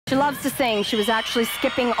She loves to sing. She was actually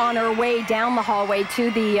skipping on her way down the hallway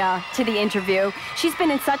to the interview. She's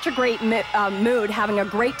been in such a great mood, having a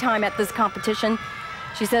great time at this competition.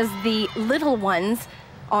 She says the little ones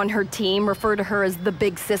on her team refer to her as the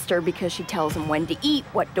big sister because she tells them when to eat,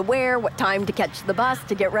 what to wear, what time to catch the bus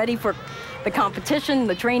to get ready for the competition,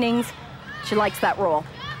 the trainings. She likes that role.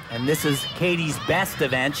 And this is Katie's best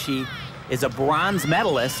event. She is a bronze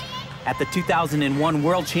medalist at the 2001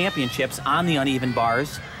 World Championships on the uneven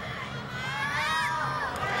bars.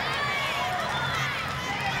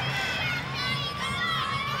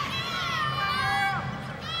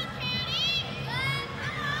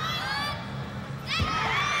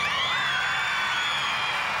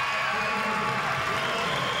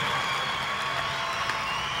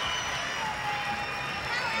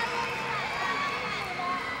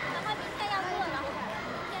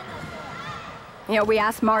 You know, we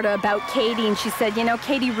asked Marta about Katie, and she said, you know,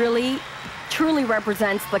 Katie really, truly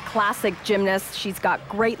represents the classic gymnast. She's got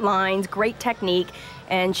great lines, great technique,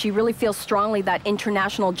 and she really feels strongly that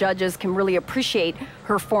international judges can really appreciate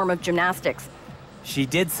her form of gymnastics. She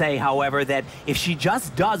did say, however, that if she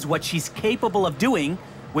just does what she's capable of doing,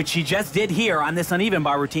 which she just did here on this uneven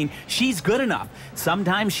bar routine, she's good enough.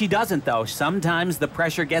 Sometimes she doesn't, though. Sometimes the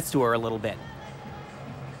pressure gets to her a little bit.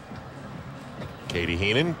 Katie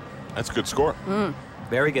Heenan, that's a good score.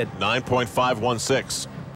 Very good. 9.516.